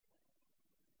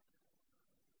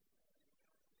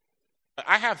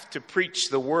I have to preach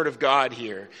the Word of God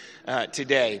here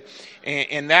today,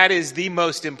 and that is the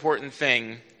most important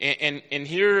thing. And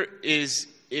here is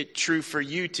it true for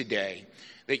you today,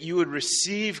 that you would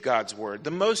receive God's Word.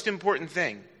 The most important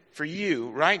thing for you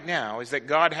right now is that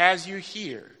God has you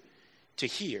here to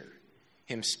hear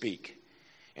Him speak.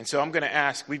 And so I'm going to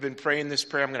ask, we've been praying this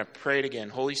prayer, I'm going to pray it again.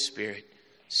 Holy Spirit,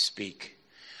 speak.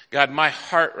 God, my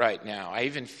heart right now, I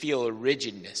even feel a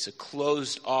rigidness, a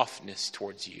closed offness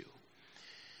towards you.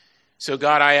 So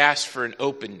God, I ask for an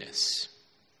openness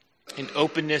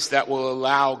that will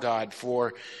allow, God,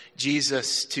 for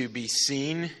Jesus to be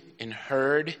seen and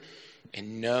heard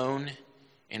and known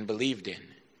and believed in.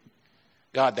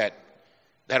 God, that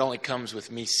only comes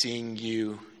with me seeing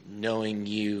you, knowing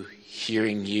you,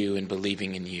 hearing you, and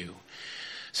believing in you.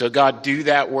 So God, do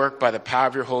that work by the power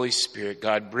of your Holy Spirit.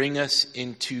 God, bring us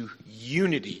into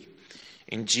unity.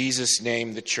 In Jesus'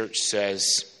 name, the church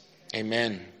says,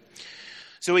 amen.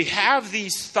 So we have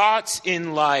these thoughts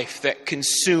in life that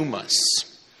consume us.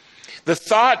 The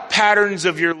thought patterns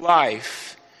of your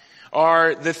life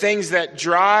are the things that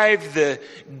drive the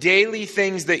daily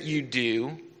things that you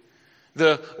do,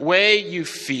 the way you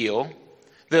feel,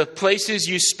 the places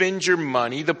you spend your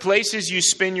money, the places you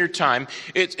spend your time.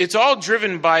 It's all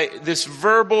driven by this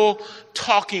verbal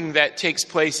talking that takes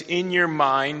place in your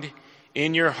mind,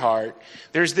 in your heart.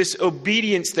 There's this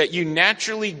obedience that you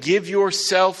naturally give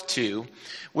yourself to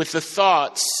with the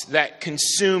thoughts that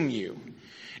consume you.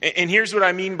 And here's what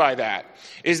I mean by that,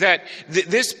 is that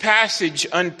this passage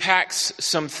unpacks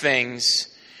some things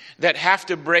that have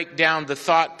to break down the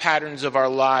thought patterns of our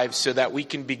lives so that we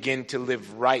can begin to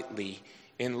live rightly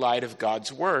in light of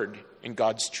God's word and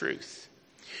God's truth.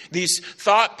 These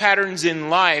thought patterns in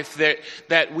life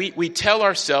that we tell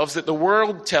ourselves, that the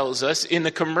world tells us in the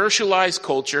commercialized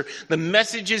culture, the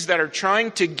messages that are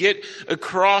trying to get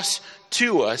across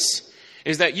to us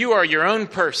is that you are your own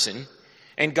person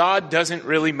and God doesn't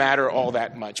really matter all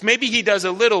that much. Maybe He does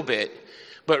a little bit,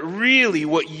 but really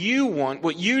what you want,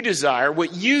 what you desire,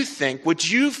 what you think, what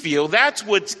you feel, that's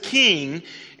what's king.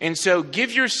 And so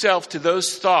give yourself to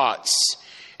those thoughts,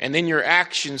 and then your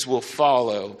actions will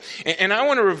follow. And I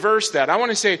want to reverse that. I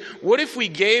want to say, what if we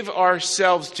gave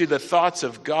ourselves to the thoughts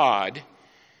of God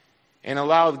and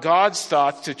allowed God's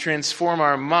thoughts to transform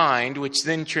our mind, which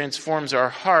then transforms our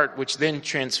heart, which then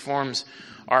transforms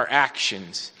our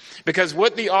actions? Because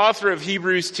what the author of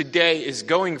Hebrews today is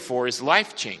going for is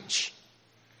life change.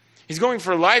 He's going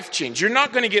for life change. You're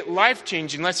not going to get life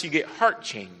change unless you get heart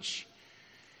change.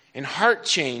 And heart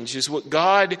change is what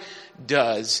God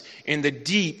does in the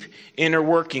deep inner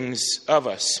workings of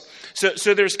us.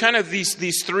 So there's kind of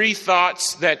these three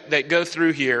thoughts that go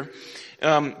through here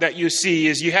that you see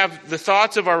is you have the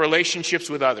thoughts of our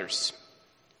relationships with others.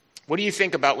 What do you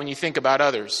think about when you think about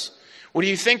others? What do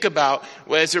you think about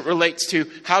as it relates to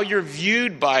how you're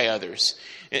viewed by others?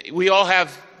 We all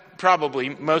have, probably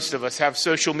most of us have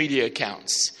social media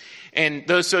accounts. And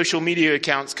those social media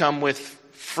accounts come with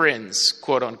friends,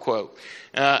 quote unquote.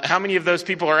 How many of those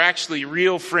people are actually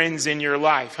real friends in your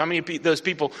life? How many of those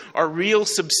people are real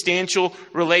substantial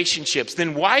relationships?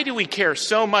 Then why do we care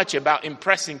so much about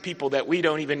impressing people that we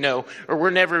don't even know, or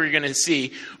we're never going to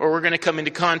see, or we're going to come into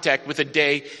contact with a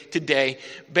day-to-day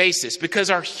basis? Because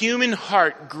our human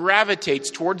heart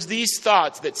gravitates towards these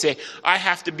thoughts that say, I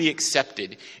have to be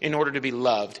accepted in order to be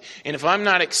loved. And if I'm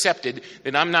not accepted,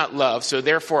 then I'm not loved, so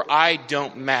therefore I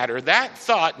don't matter. That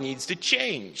thought needs to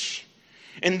change.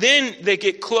 And then they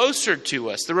get closer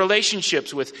to us. The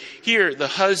relationships with here, the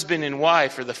husband and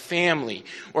wife, or the family,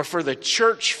 or for the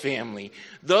church family.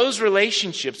 Those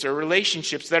relationships are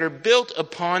relationships that are built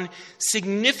upon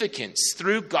significance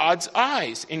through God's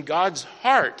eyes, in God's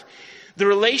heart. The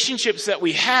relationships that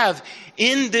we have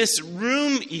in this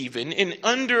room even, and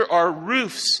under our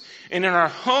roofs, and in our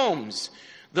homes.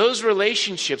 Those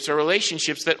relationships are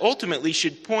relationships that ultimately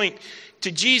should point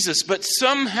to Jesus. But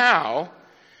somehow,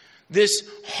 this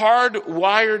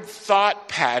hardwired thought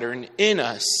pattern in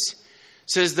us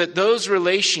says that those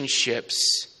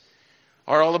relationships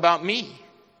are all about me.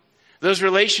 Those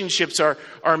relationships are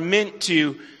meant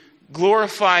to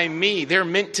glorify me. They're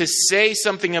meant to say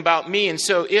something about me. And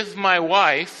so if my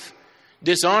wife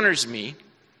dishonors me,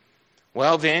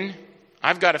 well then,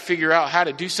 I've got to figure out how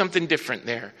to do something different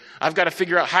there. I've got to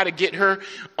figure out how to get her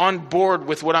on board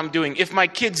with what I'm doing. If my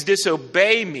kids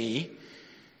disobey me,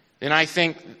 then I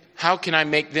think, how can I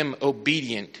make them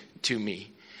obedient to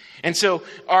me? And so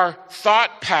our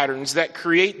thought patterns that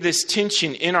create this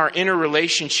tension in our inner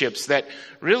relationships that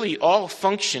really all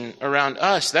function around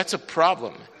us, that's a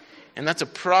problem. And that's a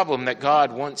problem that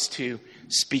God wants to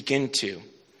speak into.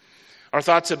 Our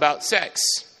thoughts about sex.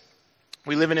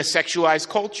 We live in a sexualized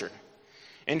culture.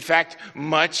 In fact,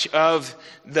 much of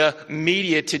the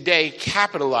media today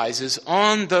capitalizes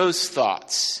on those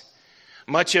thoughts.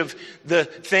 Much of the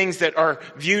things that are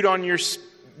viewed on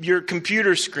your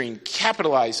computer screen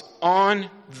capitalize on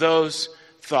those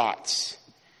thoughts.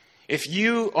 If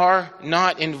you are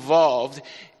not involved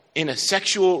in a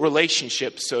sexual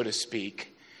relationship, so to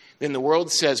speak, then the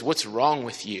world says, what's wrong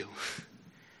with you?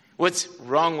 What's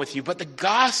wrong with you? But the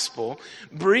gospel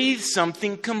breathes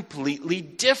something completely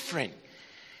different.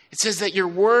 It says that your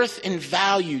worth and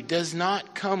value does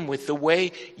not come with the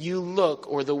way you look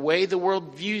or the way the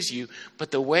world views you, but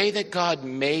the way that God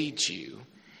made you,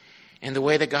 and the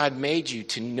way that God made you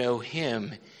to know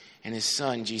him and his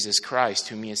son, Jesus Christ,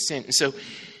 whom he has sent. And so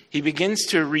he begins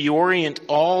to reorient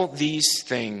all these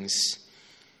things.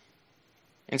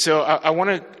 And so I want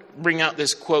to bring out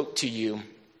this quote to you.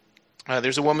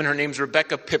 There's a woman, her name's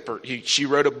Rebecca Pippert. She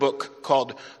wrote a book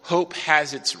called Hope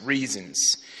Has Its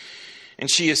Reasons. And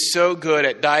she is so good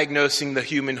at diagnosing the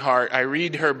human heart. I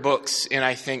read her books and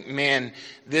I think, man,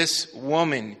 this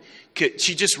woman,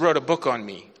 she just wrote a book on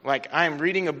me. Like, I'm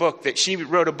reading a book that she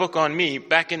wrote a book on me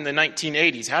back in the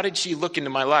 1980s. How did she look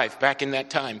into my life back in that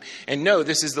time? And no,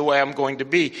 this is the way I'm going to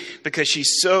be, because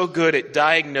she's so good at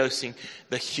diagnosing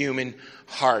the human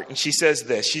heart. And she says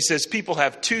this. She says, people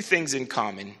have two things in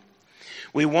common.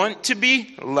 We want to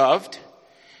be loved,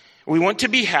 we want to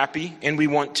be happy, and we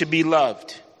want to be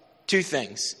loved. Two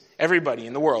things. Everybody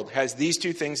in the world has these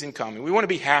two things in common. We want to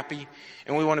be happy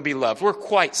and we want to be loved. We're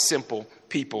quite simple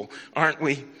people, aren't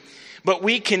we? But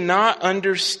we cannot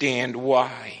understand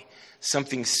why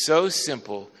something so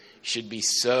simple should be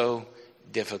so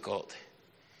difficult.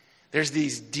 There's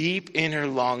these deep inner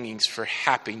longings for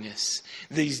happiness,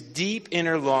 these deep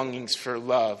inner longings for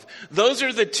love. Those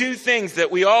are the two things that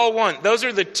we all want. Those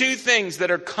are the two things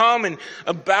that are common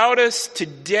about us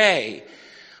today.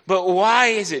 But why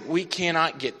is it we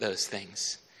cannot get those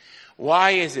things?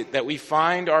 Why is it that we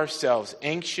find ourselves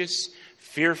anxious,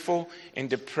 fearful, and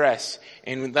depressed,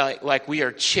 and like we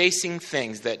are chasing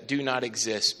things that do not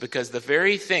exist? Because the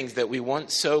very things that we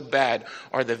want so bad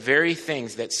are the very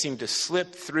things that seem to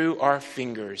slip through our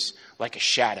fingers like a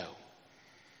shadow.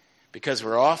 Because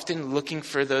we're often looking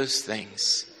for those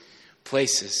things,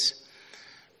 places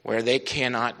where they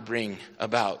cannot bring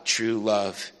about true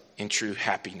love and true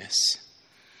happiness.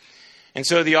 And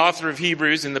so the author of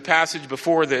Hebrews, in the passage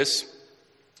before this,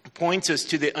 points us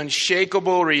to the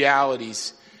unshakable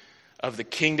realities of the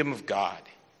kingdom of God.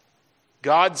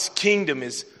 God's kingdom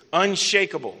is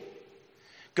unshakable.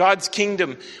 God's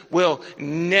kingdom will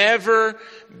never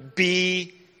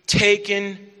be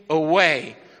taken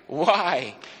away.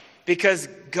 Why? Because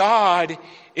God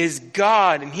is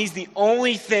God, and he's the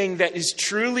only thing that is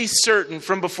truly certain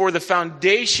from before the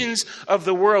foundations of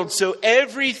the world. So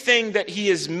everything that he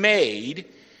is made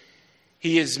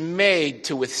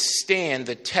to withstand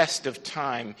the test of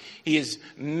time. He is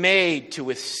made to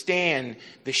withstand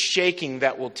the shaking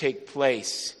that will take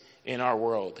place in our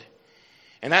world.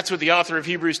 And that's what the author of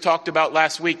Hebrews talked about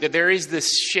last week, that there is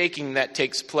this shaking that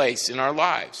takes place in our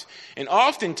lives. And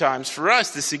oftentimes for us,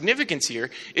 the significance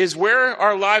here is where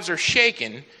our lives are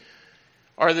shaken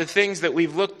are the things that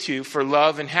we've looked to for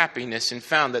love and happiness and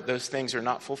found that those things are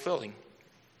not fulfilling.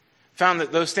 Found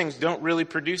that those things don't really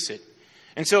produce it.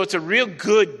 And so it's a real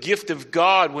good gift of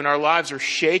God when our lives are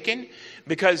shaken,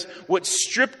 because what's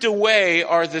stripped away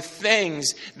are the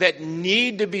things that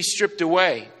need to be stripped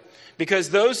away.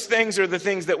 Because those things are the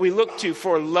things that we look to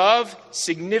for love,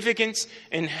 significance,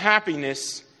 and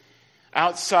happiness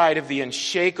outside of the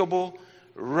unshakable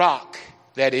rock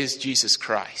that is Jesus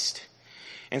Christ.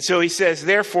 And so he says,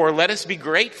 therefore, let us be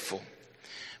grateful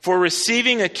for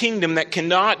receiving a kingdom that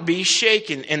cannot be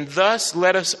shaken, and thus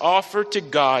let us offer to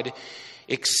God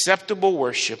acceptable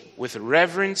worship with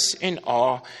reverence and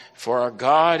awe, for our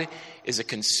God is a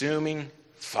consuming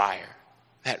fire.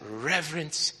 That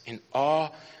reverence and awe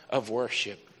of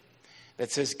worship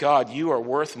that says, God, you are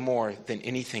worth more than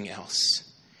anything else.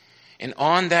 And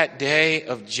on that day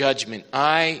of judgment,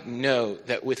 I know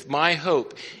that with my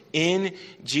hope in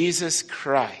Jesus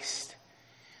Christ,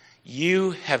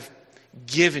 you have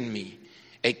given me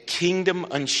a kingdom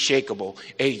unshakable,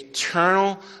 an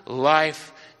eternal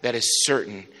life that is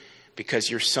certain, because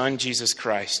your Son, Jesus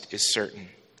Christ, is certain.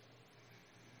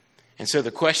 And so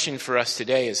the question for us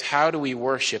today is, how do we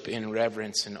worship in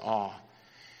reverence and awe?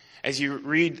 As you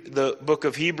read the book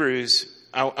of Hebrews,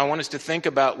 I want us to think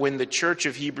about when the church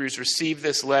of Hebrews received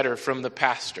this letter from the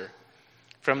pastor,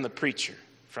 from the preacher,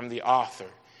 from the author.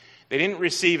 They didn't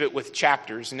receive it with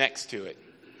chapters next to it.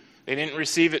 They didn't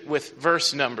receive it with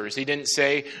verse numbers. He didn't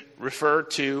say, refer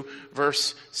to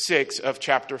verse 6 of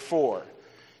chapter 4.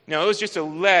 No, it was just a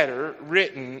letter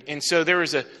written, and so there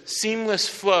was a seamless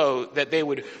flow that they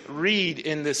would read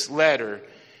in this letter.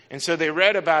 And so they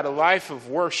read about a life of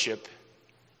worship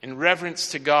and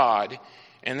reverence to God,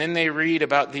 and then they read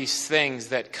about these things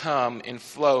that come and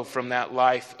flow from that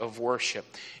life of worship.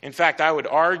 In fact, I would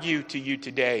argue to you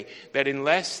today that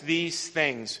unless these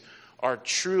things are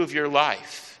true of your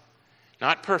life,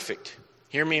 not perfect,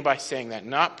 hear me by saying that,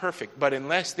 not perfect, but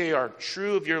unless they are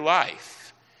true of your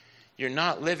life, you're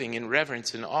not living in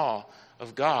reverence and awe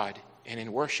of God and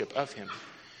in worship of Him.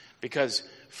 Because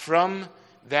from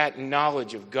that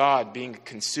knowledge of God being a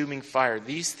consuming fire,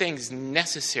 these things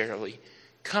necessarily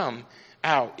come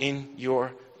out in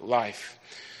your life.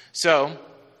 So,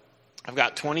 I've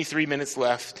got 23 minutes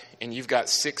left, and you've got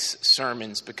 6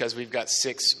 sermons because we've got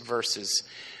 6 verses.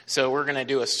 So we're going to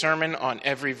do a sermon on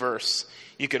every verse.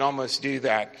 You could almost do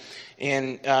that.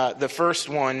 And the first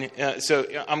one, so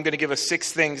I'm going to give us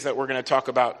 6 things that we're going to talk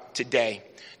about today.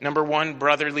 Number 1,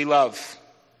 brotherly love.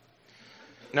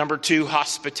 Number 2,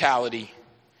 hospitality.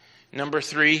 Number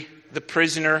 3, the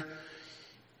prisoner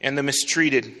and the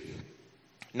mistreated.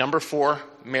 Number 4,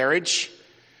 marriage.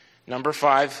 Number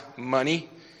 5, money.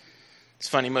 It's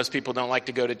funny, most people don't like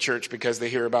to go to church because they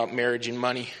hear about marriage and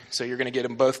money. So you're going to get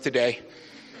them both today.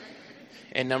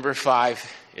 And number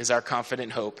 5 is our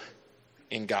confident hope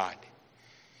in God.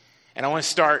 And I want to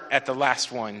start at the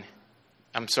last one.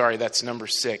 I'm sorry, that's number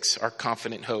 6, our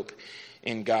confident hope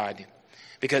in God.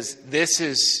 Because this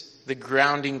is the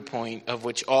grounding point of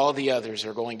which all the others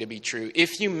are going to be true.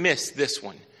 If you miss this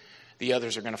one, the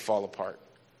others are going to fall apart.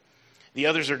 The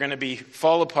others are going to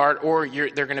fall apart, or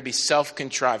they're going to be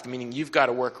self-contrived, meaning you've got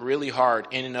to work really hard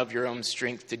in and of your own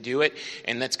strength to do it,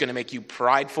 and that's going to make you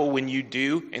prideful when you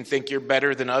do and think you're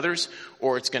better than others,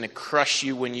 or it's going to crush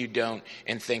you when you don't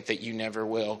and think that you never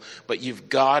will. But you've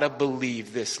got to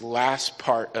believe this last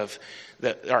part of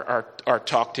our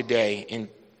talk today in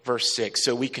verse 6,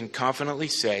 so we can confidently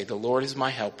say, the Lord is my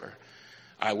helper.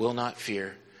 I will not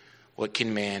fear. What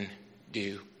can man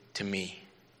do to me?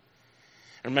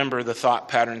 Remember the thought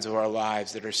patterns of our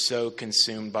lives that are so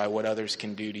consumed by what others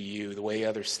can do to you, the way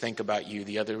others think about you,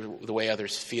 the way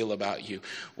others feel about you.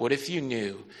 What if you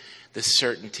knew the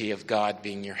certainty of God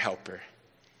being your helper?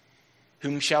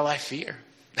 Whom shall I fear?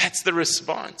 That's the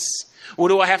response. What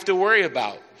do I have to worry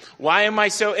about? Why am I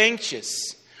so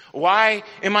anxious? Why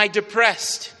am I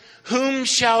depressed? Whom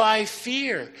shall I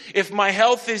fear? If my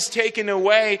health is taken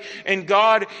away and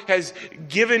God has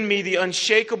given me the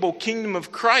unshakable kingdom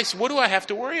of Christ, what do I have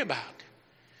to worry about?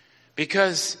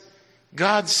 Because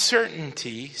God's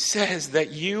certainty says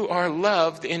that you are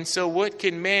loved, and so what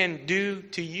can man do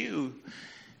to you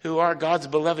who are God's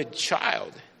beloved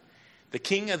child? The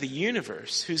King of the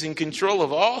universe, who's in control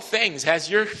of all things,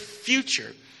 has your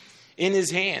future in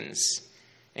His hands.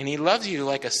 And He loves you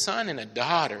like a son and a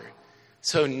daughter.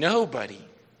 So nobody,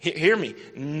 hear me,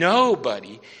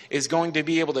 nobody is going to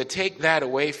be able to take that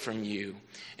away from you.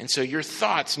 And so your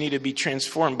thoughts need to be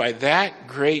transformed by that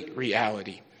great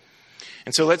reality.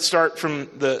 And so let's start from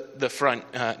the front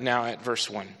now at verse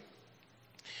 1.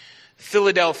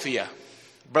 Philadelphia,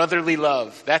 brotherly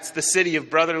love. That's the city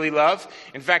of brotherly love.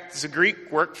 In fact, it's a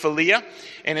Greek word, philia,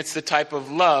 and it's the type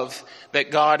of love that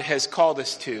God has called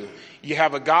us to. You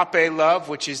have agape love,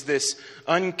 which is this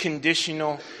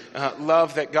unconditional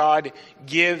love that God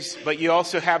gives. But you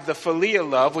also have the philia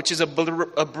love, which is a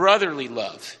brotherly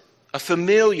love, a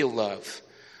familial love,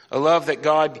 a love that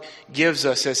God gives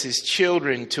us as His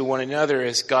children to one another,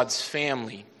 as God's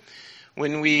family.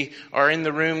 When we are in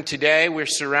the room today, we're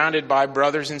surrounded by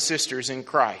brothers and sisters in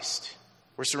Christ.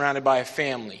 We're surrounded by a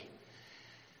family.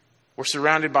 We're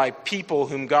surrounded by people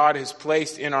whom God has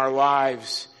placed in our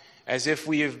lives as if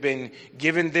we have been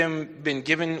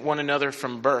given one another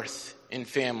from birth in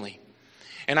family.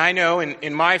 And I know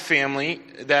in my family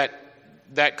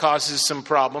that causes some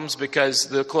problems, because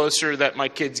the closer that my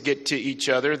kids get to each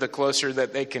other, the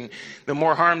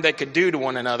more harm they could do to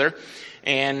one another.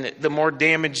 And the more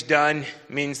damage done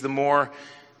means the more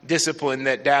discipline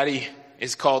that daddy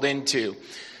is called into.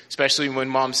 Especially when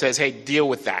mom says, hey, deal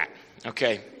with that.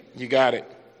 Okay, you got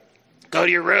it. Go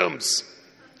to your rooms.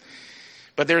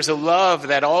 But there's a love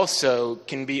that also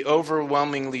can be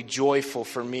overwhelmingly joyful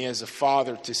for me as a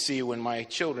father to see when my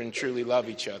children truly love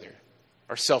each other,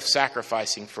 are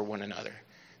self-sacrificing for one another.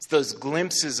 It's those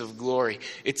glimpses of glory.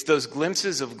 It's those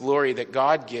glimpses of glory that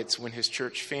God gets when His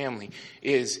church family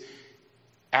is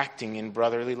acting in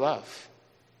brotherly love.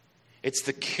 It's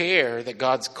the care that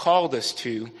God's called us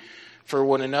to for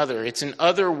one another. It's an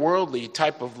otherworldly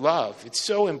type of love. It's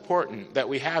so important that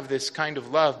we have this kind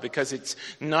of love because it's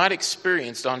not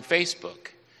experienced on Facebook.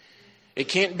 It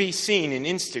can't be seen in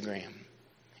Instagram.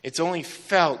 It's only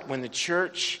felt when the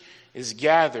church is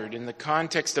gathered in the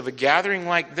context of a gathering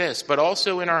like this, but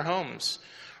also in our homes,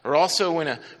 or also when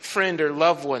a friend or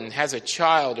loved one has a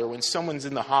child, or when someone's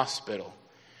in the hospital,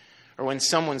 or when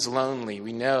someone's lonely.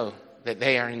 We know that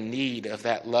they are in need of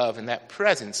that love and that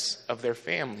presence of their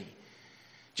family.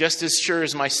 Just as sure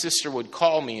as my sister would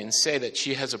call me and say that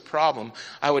she has a problem,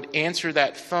 I would answer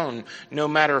that phone no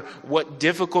matter what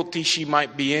difficulty she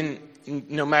might be in,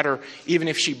 no matter even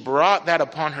if she brought that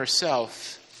upon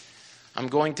herself. I'm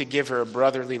going to give her a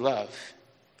brotherly love.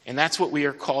 And that's what we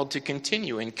are called to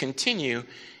continue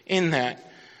in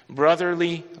that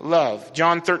brotherly love.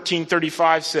 John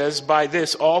 13:35 says, "By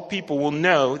this all people will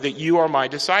know that you are my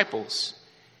disciples,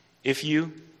 if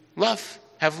you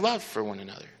have love for one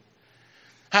another."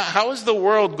 How is the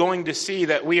world going to see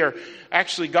that we are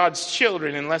actually God's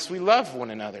children unless we love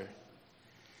one another?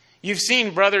 You've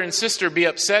seen brother and sister be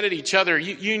upset at each other.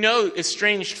 You know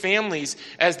estranged families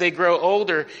as they grow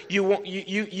older. You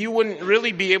wouldn't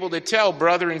really be able to tell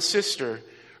brother and sister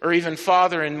or even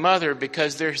father and mother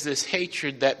because there's this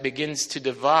hatred that begins to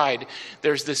divide.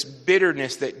 There's this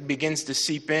bitterness that begins to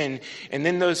seep in. And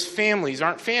then those families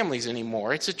aren't families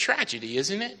anymore. It's a tragedy,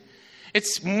 isn't it?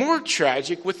 It's more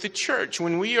tragic with the church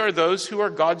when we are those who are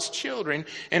God's children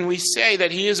and we say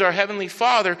that He is our Heavenly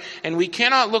Father, and we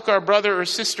cannot look our brother or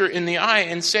sister in the eye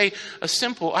and say a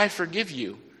simple, "I forgive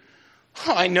you."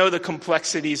 Oh, I know the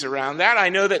complexities around that. I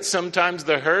know that sometimes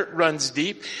the hurt runs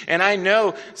deep, and I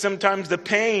know sometimes the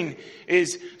pain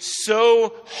is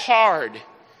so hard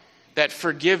that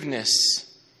forgiveness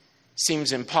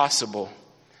seems impossible.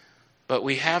 But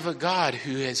we have a God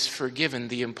who has forgiven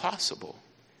the impossible.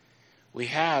 We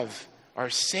have our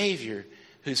Savior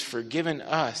who's forgiven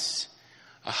us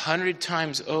 100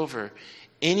 times over,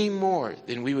 any more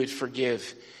than we would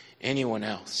forgive anyone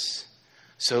else.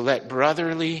 So let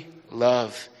brotherly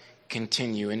love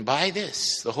continue. And by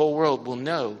this, the whole world will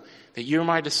know that you're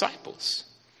my disciples.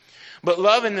 But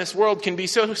love in this world can be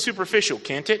so superficial,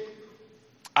 can't it?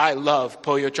 I love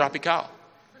Pollo Tropical.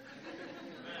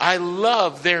 I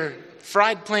love their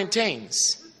fried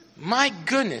plantains. My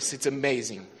goodness, it's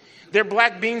amazing. Their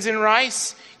black beans and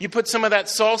rice, you put some of that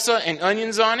salsa and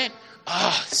onions on it.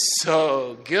 Oh,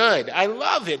 so good. I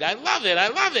love it. I love it. I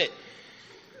love it.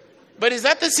 But is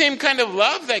that the same kind of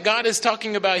love that God is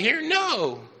talking about here?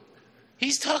 No.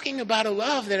 He's talking about a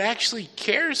love that actually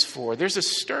cares for. There's a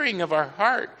stirring of our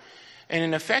heart and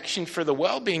an affection for the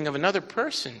well-being of another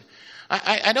person.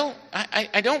 I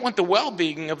don't want the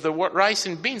well-being of the rice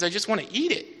and beans. I just want to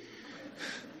eat it.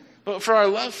 But for our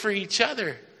love for each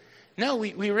other, no,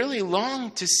 we really long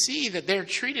to see that they're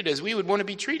treated as we would want to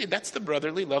be treated. That's the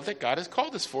brotherly love that God has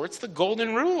called us for. It's the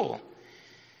golden rule.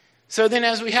 So then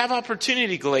as we have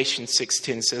opportunity, Galatians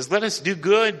 6:10 says, let us do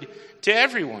good to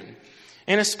everyone.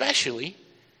 And especially,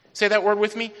 say that word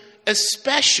with me,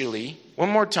 especially, one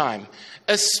more time,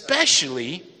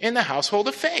 especially in the household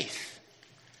of faith.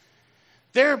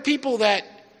 There are people that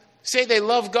say they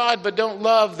love God but don't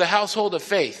love the household of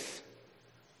faith.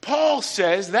 Paul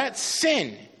says that's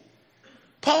sin.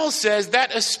 Paul says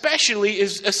that especially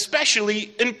is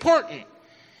especially important.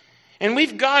 And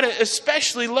we've got to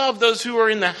especially love those who are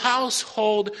in the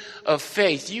household of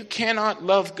faith. You cannot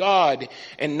love God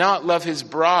and not love His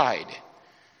bride.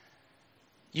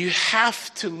 You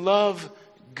have to love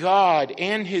God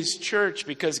and His church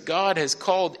because God has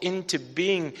called into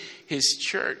being His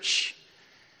church.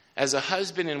 As a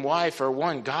husband and wife are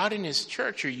one, God and His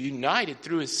church are united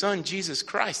through His Son, Jesus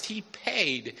Christ. He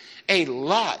paid a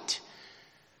lot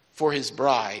for His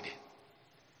bride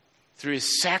through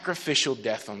His sacrificial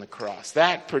death on the cross.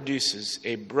 That produces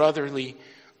a brotherly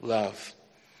love.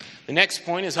 The next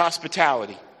point is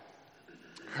hospitality.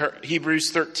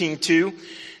 Hebrews 13:2,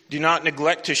 do not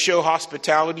neglect to show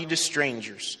hospitality to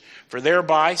strangers, for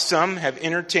thereby some have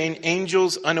entertained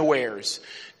angels unawares.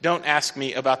 Don't ask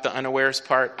me about the unawares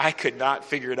part. I could not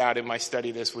figure it out in my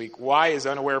study this week. Why is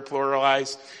unaware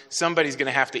pluralized? Somebody's going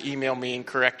to have to email me and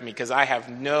correct me because I have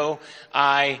no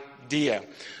idea.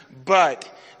 But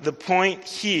the point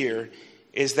here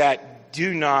is that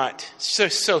do not, so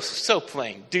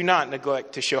plain, do not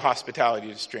neglect to show hospitality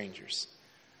to strangers.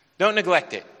 Don't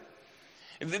neglect it.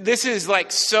 This is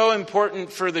like so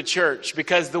important for the church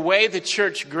because the way the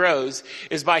church grows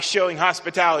is by showing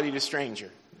hospitality to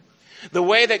strangers. The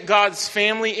way that God's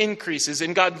family increases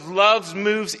and God's love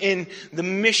moves in the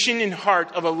mission and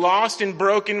heart of a lost and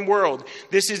broken world.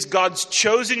 This is God's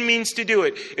chosen means to do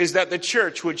it, is that the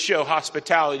church would show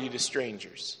hospitality to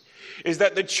strangers. is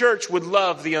that the church would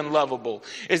love the unlovable,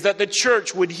 is that the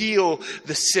church would heal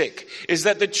the sick, is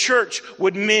that the church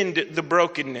would mend the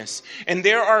brokenness. And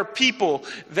there are people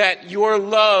that your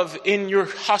love in your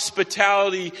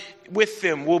hospitality with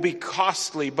them will be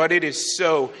costly, but it is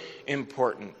so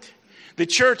important. The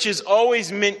church is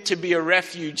always meant to be a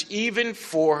refuge, even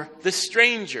for the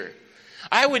stranger.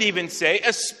 I would even say,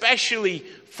 especially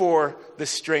for the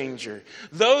stranger.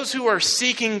 Those who are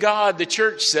seeking God, the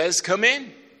church says, come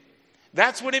in.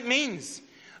 That's what it means.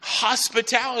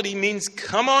 Hospitality means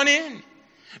come on in.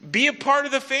 Be a part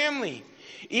of the family.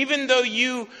 Even though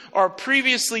you are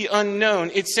previously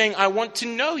unknown, it's saying, I want to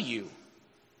know you.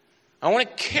 I want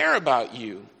to care about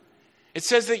you. It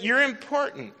says that you're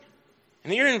important.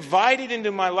 And you're invited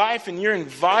into my life, and you're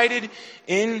invited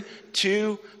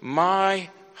into my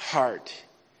heart.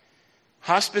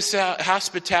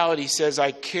 Hospitality says,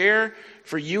 I care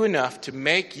for you enough to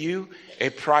make you a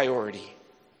priority.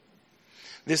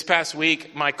 This past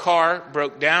week, my car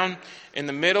broke down in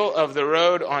the middle of the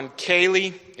road on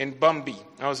Cayley and Bumby.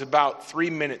 I was about 3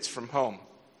 minutes from home,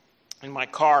 and my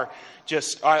car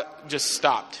just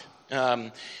stopped.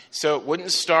 So it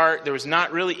wouldn't start. There was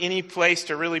not really any place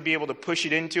to really be able to push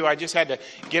it into. I just had to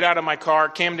get out of my car.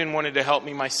 Camden wanted to help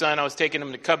me. My son, I was taking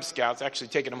him to Cub Scouts, actually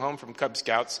taking him home from Cub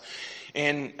Scouts.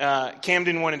 And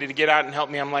Camden wanted to get out and help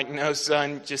me. I'm like, no,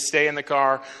 son, just stay in the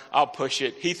car. I'll push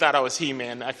it. He thought I was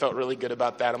He-Man. I felt really good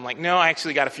about that. I'm like, no, I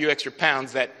actually got a few extra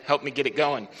pounds that helped me get it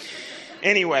going.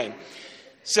 Anyway,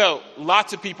 so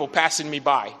lots of people passing me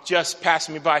by, just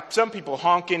passing me by. Some people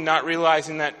honking, not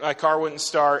realizing that my car wouldn't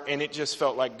start, and it just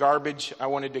felt like garbage. I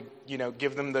wanted to,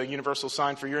 give them the universal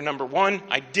sign for you're number one.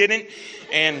 I didn't.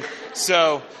 And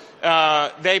so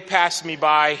they passed me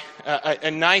by. A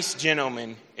nice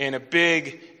gentleman in a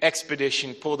big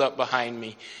expedition pulled up behind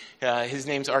me. His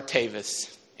name's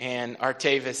Artavis. And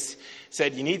Artavis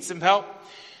said, you need some help?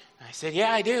 I said,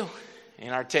 yeah, I do. And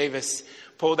Artavis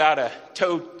pulled out a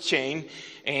tow chain,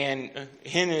 and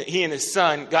he and his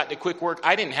son got to quick work.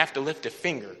 I didn't have to lift a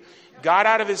finger. Got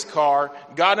out of his car,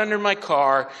 got under my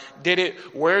car, did it,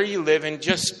 where are you living?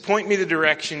 Just point me the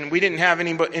direction. We didn't have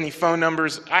any phone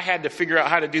numbers. I had to figure out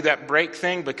how to do that brake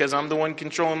thing because I'm the one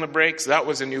controlling the brakes. That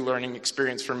was a new learning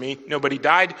experience for me. Nobody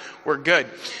died. We're good.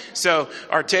 So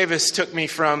Artavis took me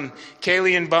from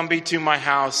Cayley and Bumby to my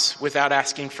house without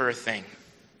asking for a thing.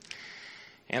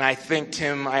 And I thanked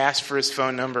him. I asked for his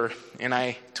phone number, and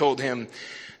I told him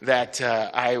that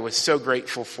I was so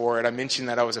grateful for it. I mentioned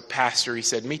that I was a pastor. He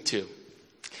said, me too.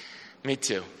 Me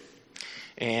too.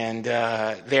 And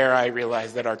there I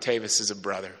realized that Artavis is a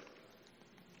brother.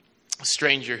 A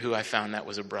stranger who I found that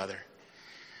was a brother.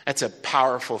 That's a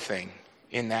powerful thing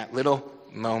in that little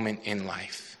moment in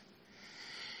life.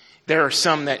 There are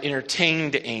some that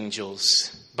entertained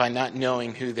angels by not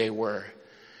knowing who they were.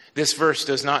 This verse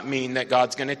does not mean that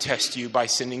God's going to test you by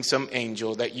sending some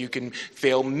angel that you can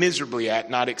fail miserably at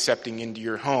not accepting into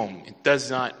your home. It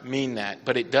does not mean that,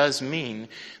 but it does mean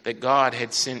that God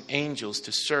had sent angels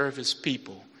to serve his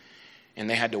people, and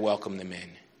they had to welcome them in.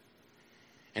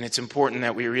 And it's important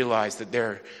that we realize that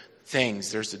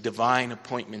there's the divine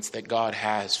appointments that God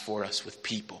has for us with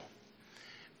people.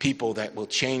 People that will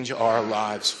change our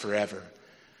lives forever.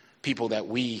 People that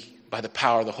we, by the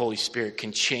power of the Holy Spirit,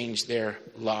 can change their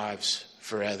lives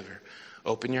forever.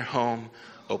 Open your home,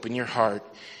 open your heart,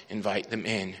 invite them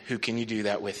in. Who can you do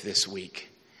that with this week?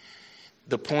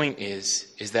 The point is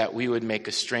that we would make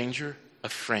a stranger a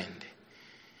friend,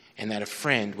 and that a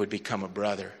friend would become a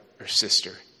brother or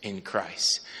sister in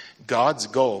Christ. God's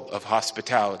goal of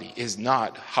hospitality is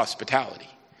not hospitality.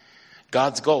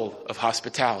 God's goal of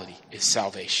hospitality is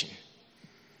salvation.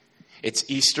 It's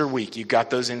Easter week. You've got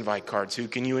those invite cards. Who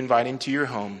can you invite into your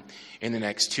home in the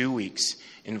next 2 weeks?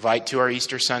 Invite to our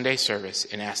Easter Sunday service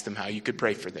and ask them how you could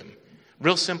pray for them.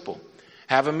 Real simple.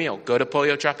 Have a meal. Go to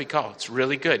Pollo Tropical. It's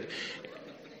really good.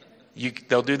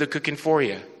 They'll do the cooking for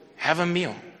you. Have a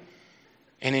meal.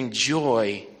 And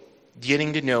enjoy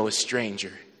getting to know a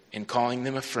stranger and calling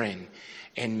them a friend.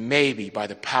 And maybe by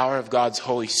the power of God's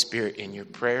Holy Spirit in your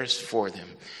prayers for them,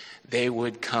 they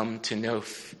would come to know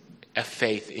a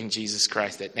faith in Jesus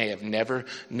Christ that they have never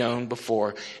known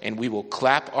before. And we will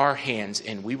clap our hands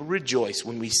and we will rejoice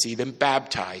when we see them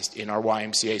baptized in our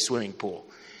YMCA swimming pool.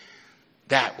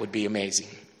 That would be amazing.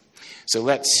 So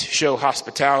let's show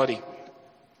hospitality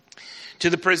to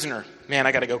the prisoner. Man,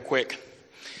 I got to go quick.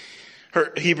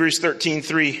 Hebrews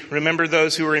 13:3. Remember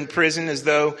those who are in prison as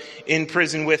though in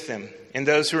prison with them, and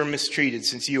those who are mistreated,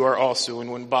 since you are also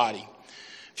in one body.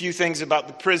 A few things about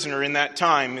the prisoner in that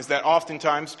time is that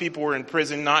oftentimes people were in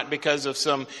prison not because of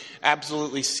some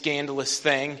absolutely scandalous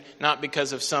thing, not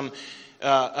because of some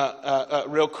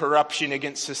real corruption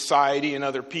against society and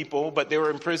other people, but they were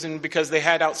imprisoned because they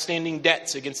had outstanding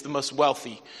debts against the most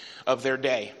wealthy of their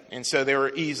day. And so they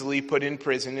were easily put in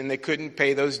prison, and they couldn't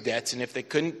pay those debts. And if they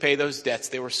couldn't pay those debts,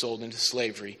 they were sold into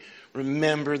slavery.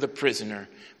 Remember the prisoner,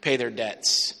 pay their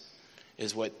debts,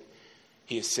 is what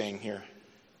he is saying here.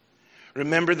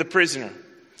 Remember the prisoner.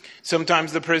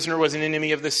 Sometimes the prisoner was an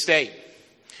enemy of the state.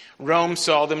 Rome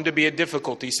saw them to be a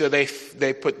difficulty, so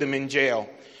they put them in jail.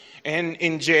 And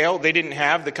in jail, they didn't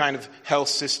have the kind of health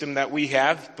system that we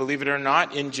have. Believe it or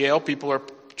not, in jail, people are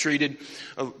treated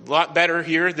a lot better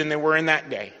here than they were in that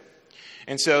day.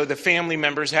 And so the family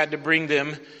members had to bring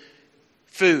them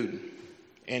food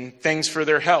and things for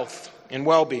their health and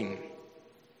well-being.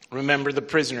 Remember the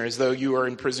prisoner as though you are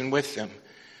in prison with them.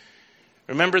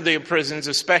 Remember the prisons,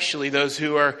 especially those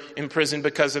who are in prison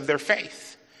because of their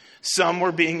faith. Some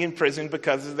were being imprisoned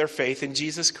because of their faith in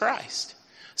Jesus Christ.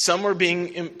 Some were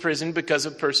being imprisoned because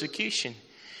of persecution.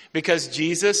 Because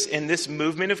Jesus and this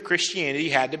movement of Christianity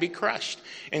had to be crushed.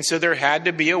 And so there had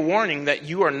to be a warning that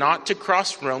you are not to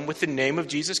cross Rome with the name of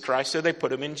Jesus Christ, so they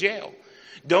put him in jail.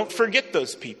 Don't forget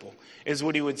those people, is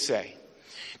what he would say.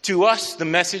 To us, the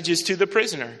message is to the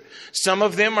prisoner. Some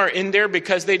of them are in there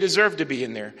because they deserve to be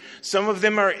in there. Some of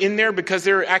them are in there because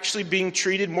they're actually being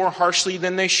treated more harshly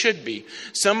than they should be.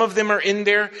 Some of them are in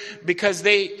there because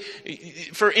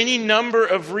for any number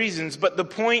of reasons. But the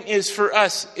point is for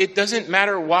us, it doesn't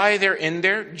matter why they're in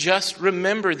there. Just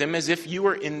remember them as if you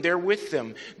were in there with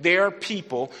them. They are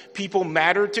people. People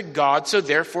matter to God, so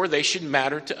therefore they should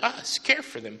matter to us. Care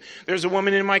for them. There's a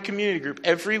woman in my community group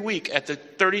every week at the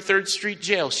 33rd Street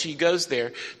Jail. She goes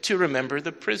there to remember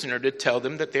the prisoner, to tell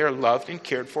them that they are loved and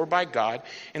cared for by God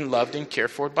and loved and cared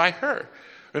for by her.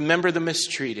 Remember the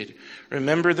mistreated.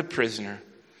 Remember the prisoner.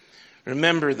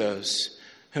 Remember those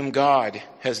whom God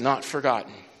has not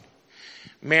forgotten.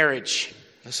 Marriage.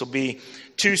 This will be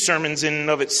 2 sermons in and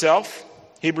of itself.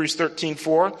 Hebrews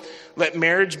 13:4. Let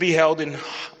marriage be held in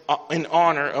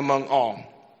honor among all.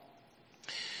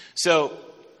 So,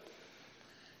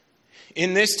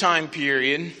 in this time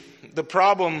period, the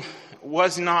problem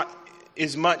was not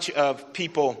as much of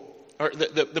people, or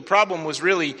the problem was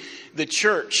really the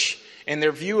church, and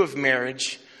their view of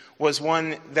marriage was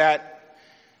one that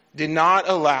did not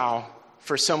allow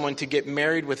for someone to get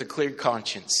married with a clear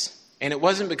conscience. And it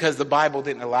wasn't because the Bible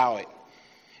didn't allow it.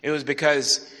 It was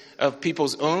because of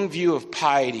people's own view of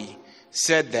piety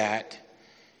said that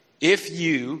if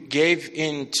you gave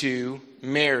into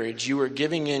marriage, you were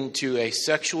giving into a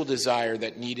sexual desire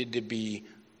that needed to be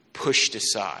pushed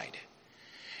aside.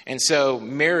 And so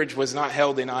marriage was not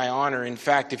held in high honor. In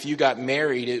fact, if you got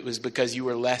married, it was because you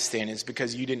were less than. It's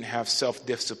because you didn't have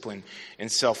self-discipline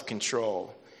and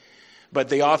self-control. But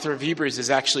the author of Hebrews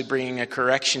is actually bringing a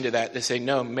correction to that to say,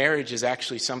 no, marriage is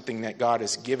actually something that God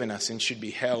has given us and should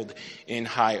be held in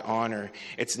high honor.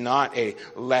 It's not a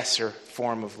lesser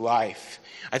form of life.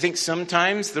 I think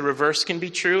sometimes the reverse can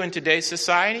be true in today's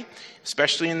society,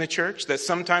 especially in the church, that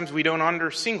sometimes we don't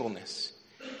honor singleness.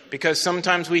 Because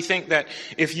sometimes we think that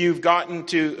if you've gotten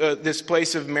to this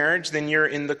place of marriage, then you're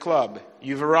in the club.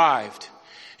 You've arrived.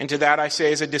 And to that I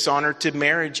say is a dishonor to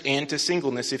marriage and to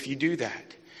singleness if you do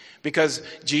that. Because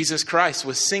Jesus Christ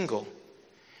was single.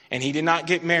 And he did not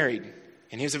get married.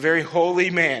 And he was a very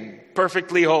holy man.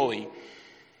 Perfectly holy.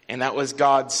 And that was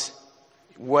God's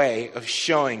way of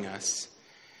showing us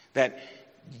that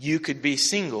you could be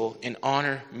single and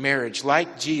honor marriage.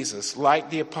 Like Jesus, like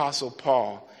the Apostle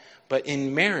Paul. But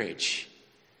in marriage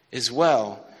as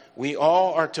well, we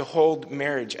all are to hold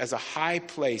marriage as a high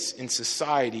place in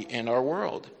society and our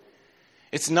world.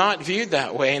 It's not viewed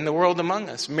that way in the world among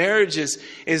us. Marriage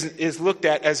is looked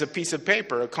at as a piece of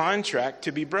paper, a contract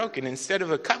to be broken instead of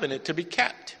a covenant to be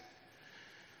kept.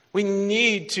 We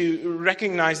need to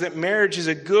recognize that marriage is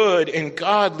a good and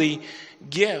godly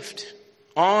gift.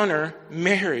 Honor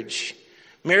marriage.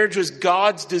 Marriage was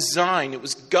God's design. It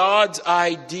was God's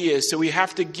idea. So we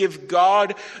have to give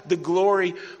God the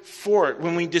glory for it.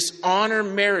 When we dishonor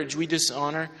marriage, we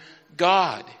dishonor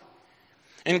God.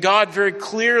 And God very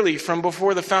clearly, from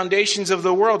before the foundations of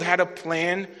the world, had a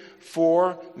plan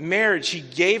for marriage. He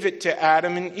gave it to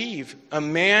Adam and Eve, a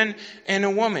man and a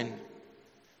woman.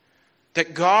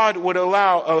 That God would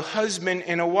allow a husband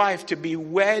and a wife to be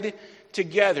wed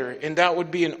together. And that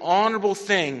would be an honorable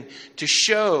thing to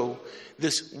show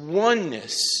this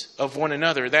oneness of one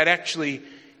another. That actually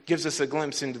gives us a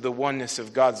glimpse into the oneness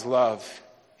of God's love,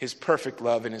 his perfect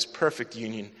love and his perfect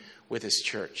union with his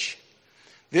church.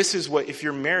 This is what, if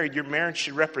you're married, your marriage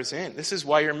should represent. This is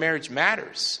why your marriage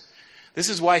matters. This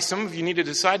is why some of you need to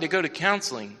decide to go to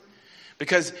counseling.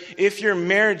 Because if your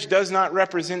marriage does not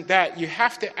represent that, you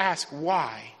have to ask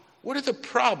why. What are the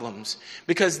problems?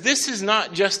 Because this is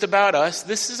not just about us.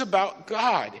 This is about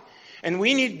God. And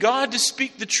we need God to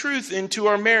speak the truth into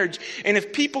our marriage. And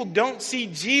if people don't see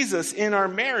Jesus in our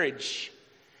marriage,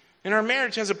 then our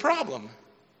marriage has a problem.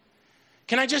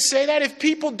 Can I just say that? If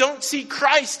people don't see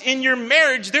Christ in your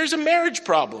marriage, there's a marriage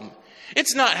problem.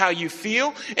 It's not how you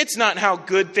feel. It's not how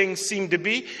good things seem to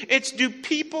be. It's, do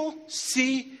people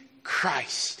see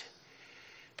Christ?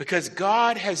 Because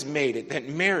God has made it that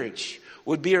marriage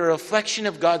would be a reflection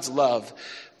of God's love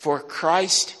for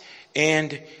Christ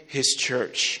and his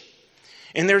church.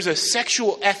 And there's a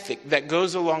sexual ethic that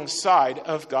goes alongside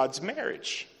of God's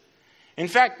marriage. In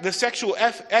fact, the sexual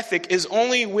ethic is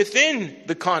only within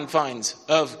the confines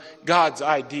of God's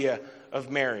idea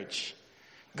of marriage.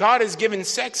 God has given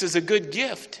sex as a good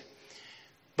gift,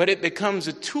 but it becomes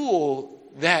a tool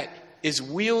that is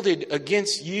wielded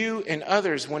against you and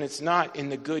others when it's not in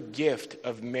the good gift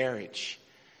of marriage.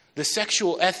 The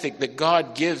sexual ethic that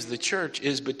God gives the church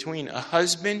is between a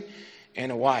husband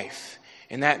and a wife.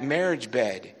 And that marriage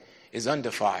bed is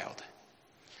undefiled.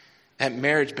 That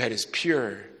marriage bed is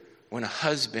pure when a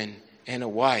husband and a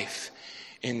wife,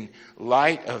 in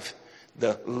light of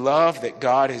the love that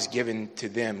God has given to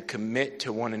them, commit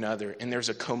to one another. And there's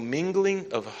a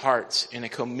commingling of hearts and a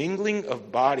commingling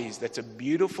of bodies. That's a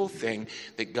beautiful thing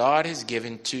that God has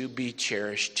given to be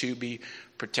cherished, to be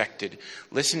protected.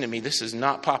 Listen to me, this is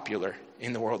not popular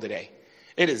in the world today.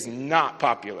 It is not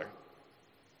popular.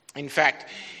 In fact,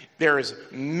 there is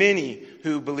many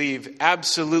who believe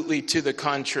absolutely to the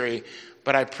contrary,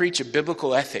 but I preach a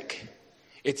biblical ethic.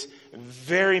 It's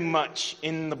very much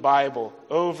in the Bible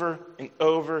over and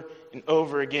over and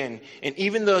over again. And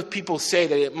even though people say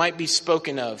that it might be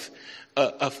spoken of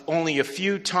only a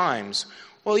few times,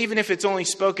 well, even if it's only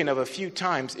spoken of a few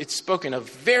times, it's spoken of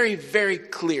very, very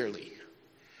clearly.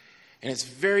 And it's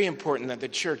very important that the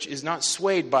church is not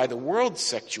swayed by the world's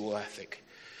sexual ethic,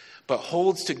 but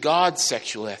holds to God's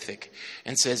sexual ethic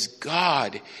and says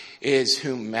God is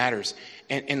who matters.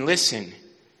 And listen,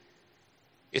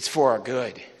 it's for our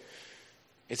good.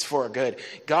 It's for our good.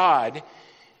 God,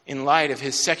 in light of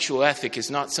his sexual ethic,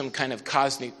 is not some kind of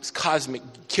cosmic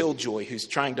killjoy who's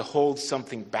trying to hold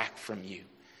something back from you.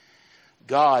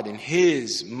 God, in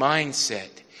his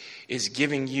mindset, is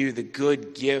giving you the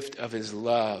good gift of his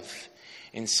love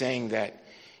in saying that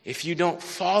if you don't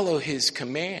follow his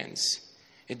commands,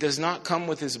 it does not come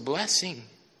with his blessing.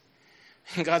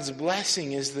 God's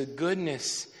blessing is the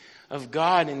goodness of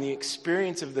God and the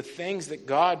experience of the things that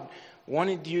God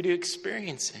wanted you to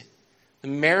experience it. The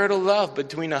marital love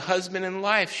between a husband and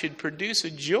wife should produce a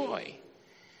joy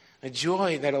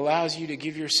that allows you to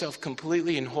give yourself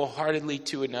completely and wholeheartedly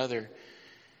to another.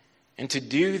 And to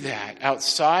do that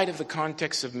outside of the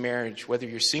context of marriage, whether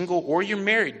you're single or you're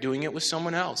married, doing it with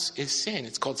someone else is sin.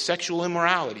 It's called sexual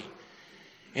immorality.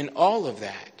 And all of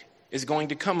that is going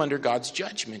to come under God's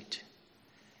judgment.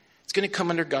 It's going to come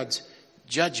under God's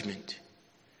judgment.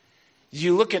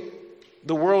 You look at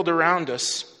the world around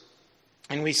us,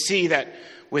 and we see that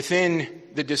within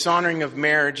the dishonoring of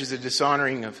marriage is a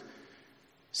dishonoring of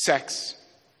sex,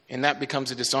 and that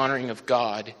becomes a dishonoring of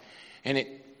God, and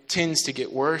it tends to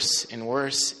get worse and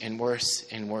worse and worse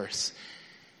and worse.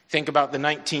 Think about the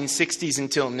 1960s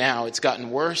until now. It's gotten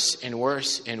worse and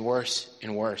worse and worse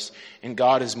and worse. And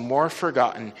God is more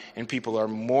forgotten, and people are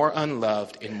more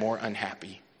unloved and more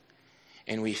unhappy.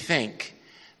 And we think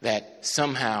that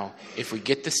somehow, if we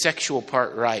get the sexual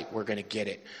part right, we're going to get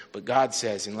it. But God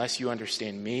says, unless you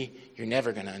understand me, you're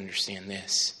never going to understand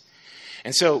this.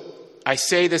 And so I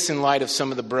say this in light of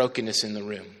some of the brokenness in the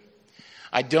room.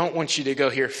 I don't want you to go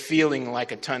here feeling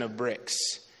like a ton of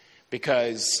bricks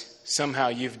because somehow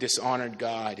you've dishonored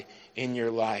God in your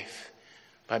life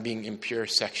by being impure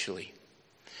sexually.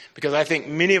 Because I think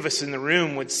many of us in the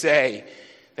room would say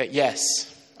that,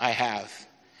 yes, I have.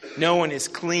 No one is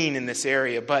clean in this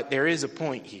area, but there is a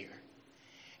point here.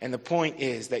 And the point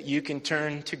is that you can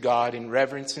turn to God in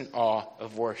reverence and awe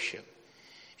of worship.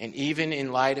 And even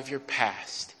in light of your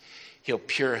past, he'll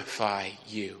purify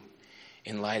you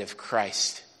in light of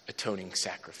Christ's atoning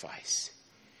sacrifice.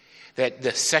 That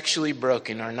the sexually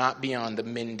broken are not beyond the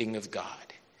mending of God.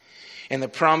 And the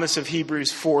promise of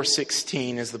Hebrews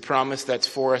 4:16 is the promise that's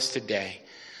for us today.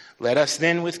 Let us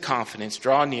then with confidence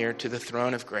draw near to the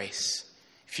throne of grace.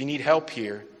 If you need help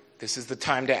here, this is the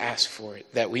time to ask for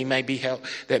it, that we may be helped,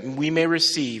 that we may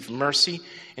receive mercy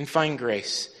and find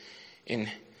grace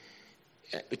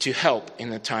to help in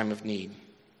the time of need.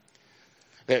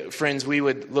 That, friends, we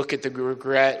would look at the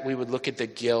regret, we would look at the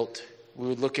guilt, we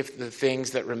would look at the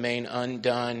things that remain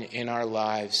undone in our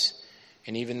lives,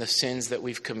 and even the sins that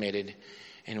we've committed,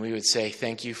 and we would say,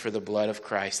 thank you for the blood of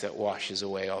Christ that washes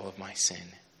away all of my sin.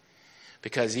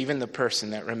 Because even the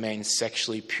person that remains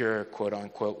sexually pure, quote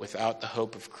unquote, without the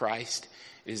hope of Christ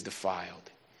is defiled.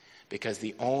 Because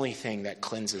the only thing that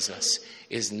cleanses us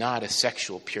is not a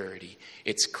sexual purity,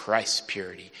 it's Christ's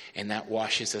purity, and that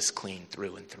washes us clean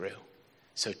through and through.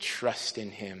 So trust in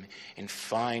him and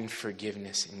find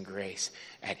forgiveness and grace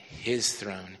at his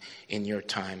throne in your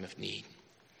time of need.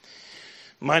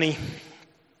 Money,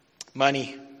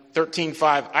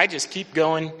 13:5. I just keep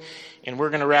going, and we're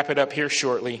going to wrap it up here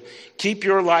shortly. Keep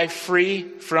your life free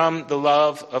from the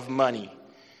love of money,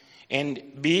 and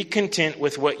be content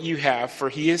with what you have, for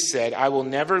he has said, I will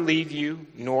never leave you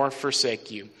nor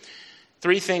forsake you.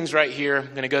 3 things right here. I'm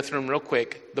going to go through them real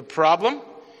quick. The problem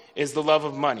is the love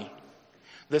of money.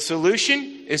 The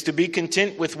solution is to be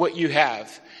content with what you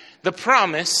have. The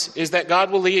promise is that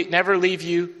God will never leave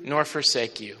you nor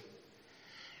forsake you.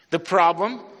 The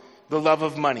problem, the love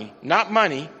of money. Not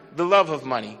money, the love of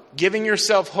money. Giving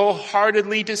yourself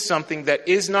wholeheartedly to something that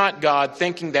is not God,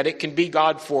 thinking that it can be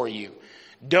God for you.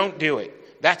 Don't do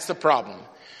it. That's the problem.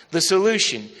 The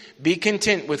solution, be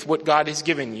content with what God has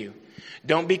given you.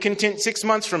 Don't be content 6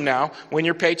 months from now when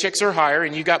your paychecks are higher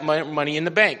and you got money in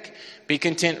the bank. Be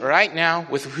content right now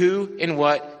with who and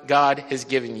what God has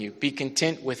given you. Be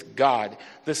content with God.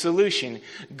 The solution,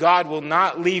 God will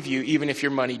not leave you even if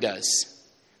your money does.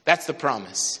 That's the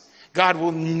promise. God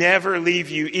will never leave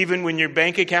you even when your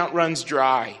bank account runs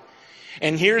dry.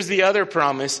 And here's the other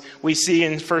promise we see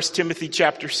in 1 Timothy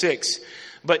chapter 6.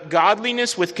 But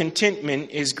godliness with contentment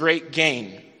is great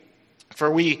gain. For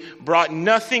we brought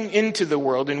nothing into the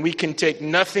world, and we can take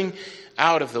nothing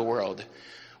out of the world.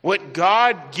 What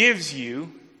God gives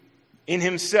you in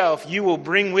himself, you will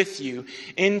bring with you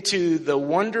into the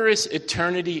wondrous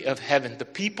eternity of heaven. The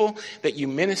people that you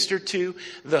minister to,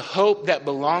 the hope that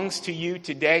belongs to you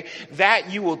today, that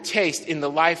you will taste in the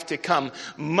life to come.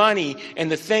 Money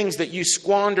and the things that you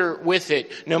squander with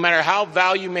it, no matter how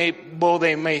valuable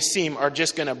they may seem, are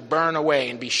just going to burn away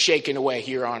and be shaken away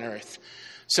here on earth.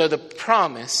 So the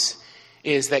promise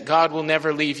is that God will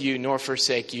never leave you nor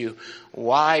forsake you.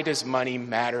 Why does money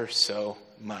matter so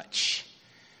much?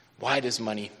 Why does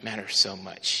money matter so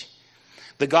much?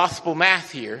 The gospel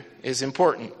math here is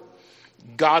important.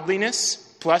 Godliness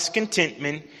plus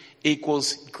contentment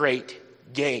equals great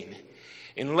gain.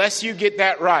 Unless you get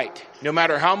that right, no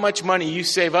matter how much money you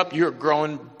save up, you're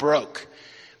growing broke.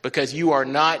 Because you are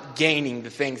not gaining the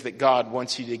things that God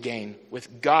wants you to gain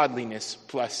with godliness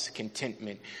plus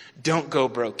contentment. Don't go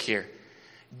broke here.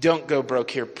 Don't go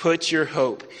broke here. Put your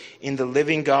hope in the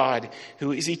living God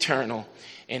who is eternal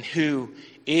and who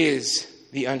is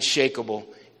the unshakable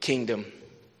kingdom.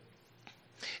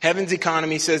 Heaven's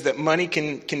economy says that money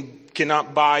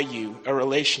cannot buy you a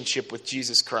relationship with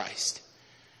Jesus Christ.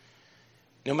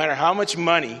 No matter how much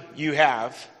money you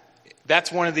have,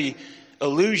 that's one of the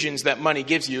illusions that money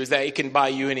gives you, is that it can buy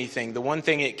you anything. The one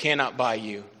thing it cannot buy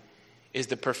you is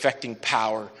the perfecting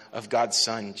power of God's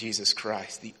Son, Jesus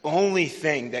Christ. The only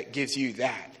thing that gives you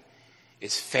that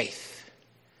is faith.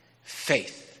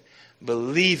 Faith.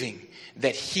 Believing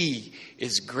that he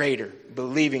is greater.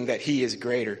 Believing that he is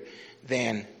greater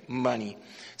than money.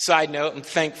 Side note, I'm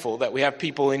thankful that we have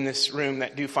people in this room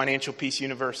that do Financial Peace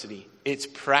University. It's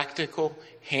practical,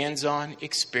 hands-on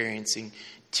experiencing,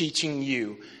 teaching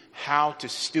you how to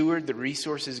steward the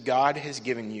resources God has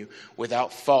given you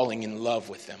without falling in love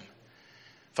with them.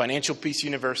 Financial Peace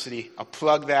University, I'll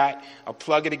plug that. I'll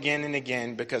plug it again and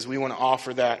again because we want to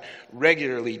offer that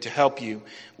regularly to help you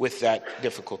with that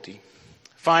difficulty.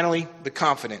 Finally, the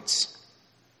confidence.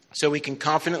 So we can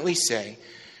confidently say,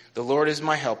 the Lord is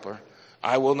my helper.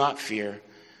 I will not fear.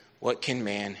 What can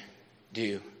man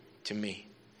do to me?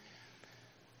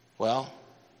 Well,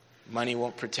 money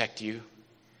won't protect you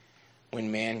when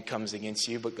man comes against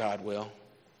you, but God will.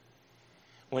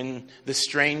 When the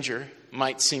stranger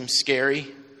might seem scary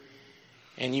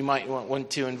and you might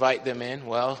want to invite them in,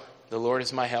 well, the Lord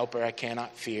is my helper. I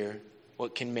cannot fear.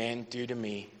 What can man do to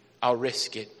me? I'll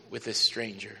risk it with this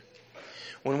stranger.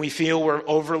 When we feel we're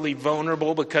overly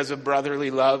vulnerable because of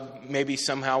brotherly love, maybe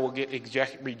somehow we'll get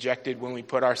rejected when we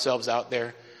put ourselves out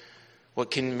there.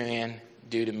 What can man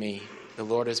do to me? The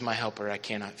Lord is my helper. I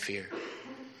cannot fear.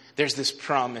 There's this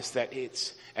promise that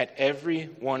it's at every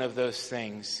one of those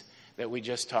things that we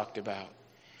just talked about.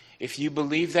 If you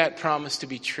believe that promise to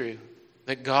be true,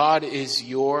 that God is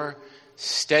your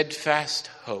steadfast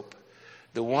hope,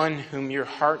 the one whom your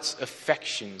heart's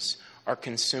affections are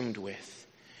consumed with,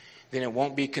 then it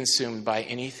won't be consumed by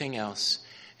anything else,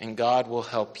 and God will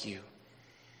help you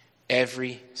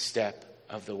every step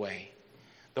of the way.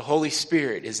 The Holy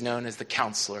Spirit is known as the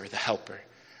counselor, the helper.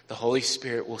 The Holy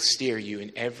Spirit will steer you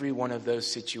in every one of those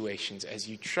situations as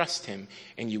you trust him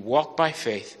and you walk by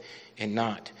faith and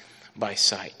not by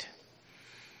sight.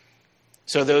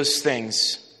 So those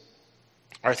things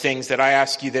are things that I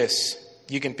ask you this.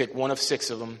 You can pick one of 6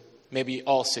 of them, maybe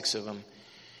all 6 of them,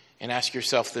 and ask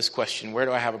yourself this question: where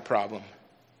do I have a problem?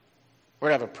 Where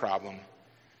do I have a problem?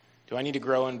 Do I need to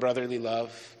grow in brotherly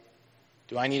love?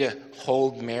 Do I need to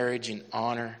hold marriage in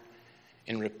honor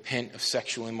and repent of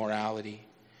sexual immorality?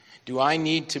 Do I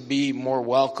need to be more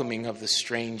welcoming of the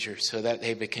stranger so that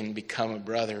they can become a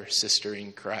brother or sister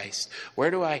in Christ?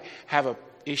 Where do I have an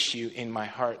issue in my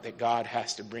heart that God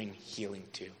has to bring healing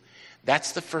to?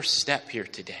 That's the first step here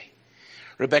today.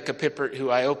 Rebecca Pippert, who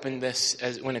I opened this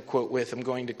when a quote with, I'm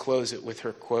going to close it with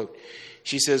her quote.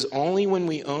 She says, "Only when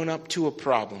we own up to a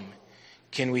problem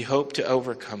can we hope to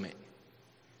overcome it.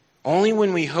 Only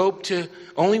when we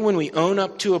own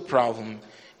up to a problem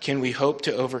can we hope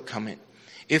to overcome it.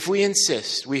 If we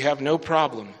insist we have no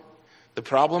problem, the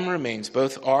problem remains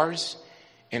both ours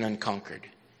and unconquered."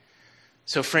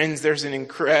 So friends, there's an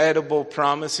incredible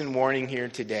promise and warning here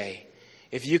today.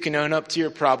 If you can own up to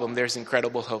your problem, there's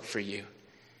incredible hope for you.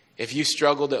 If you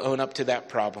struggle to own up to that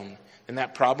problem, then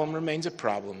that problem remains a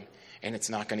problem and it's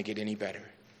not going to get any better.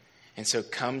 And so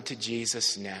come to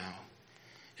Jesus now,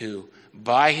 who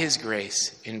by his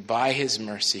grace and by his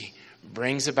mercy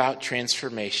brings about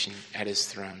transformation at his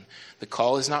throne. The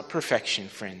call is not perfection,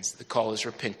 friends. The call is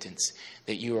repentance,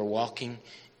 that you are walking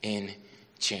in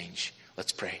change.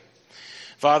 Let's pray.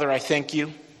 Father, I thank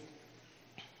you.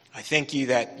 I thank you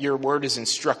that your word is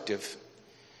instructive.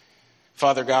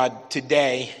 Father God,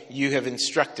 today you have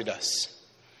instructed us.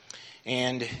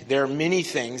 And there are many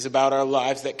things about our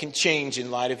lives that can change in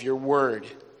light of your word.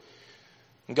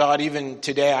 God, even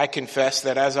today I confess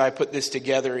that as I put this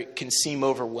together, it can seem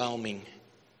overwhelming.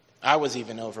 I was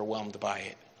even overwhelmed by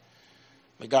it.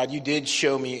 But God, you did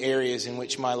show me areas in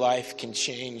which my life can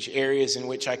change, areas in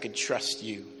which I could trust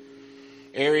you,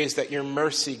 areas that your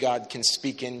mercy, God, can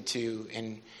speak into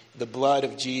and the blood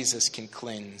of Jesus can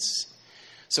cleanse.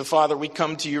 So, Father, we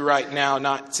come to you right now,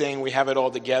 not saying we have it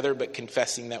all together, but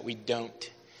confessing that we don't.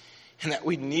 And that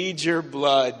we need your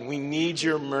blood, we need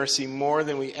your mercy more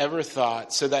than we ever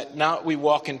thought, so that not we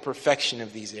walk in perfection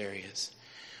of these areas,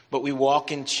 but we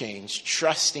walk in change,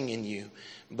 trusting in you,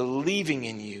 believing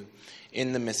in you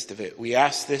in the midst of it. We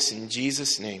ask this in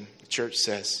Jesus' name. The church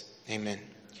says, amen.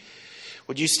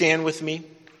 Would you stand with me?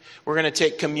 We're going to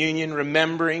take communion,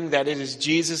 remembering that it is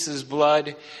Jesus'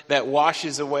 blood that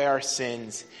washes away our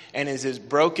sins and is his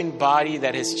broken body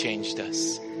that has changed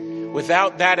us.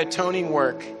 Without that atoning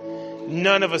work,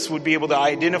 none of us would be able to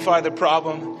identify the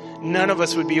problem. None of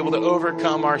us would be able to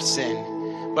overcome our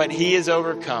sin. But he is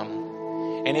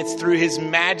overcome. And it's through his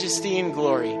majesty and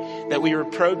glory that we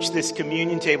approach this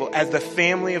communion table as the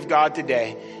family of God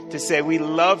today to say, we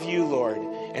love you, Lord,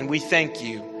 and we thank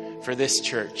you for this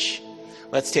church.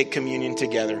 Let's take communion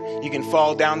together. You can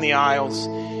fall down the aisles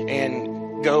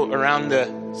and go around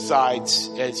the sides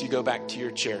as you go back to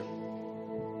your chair.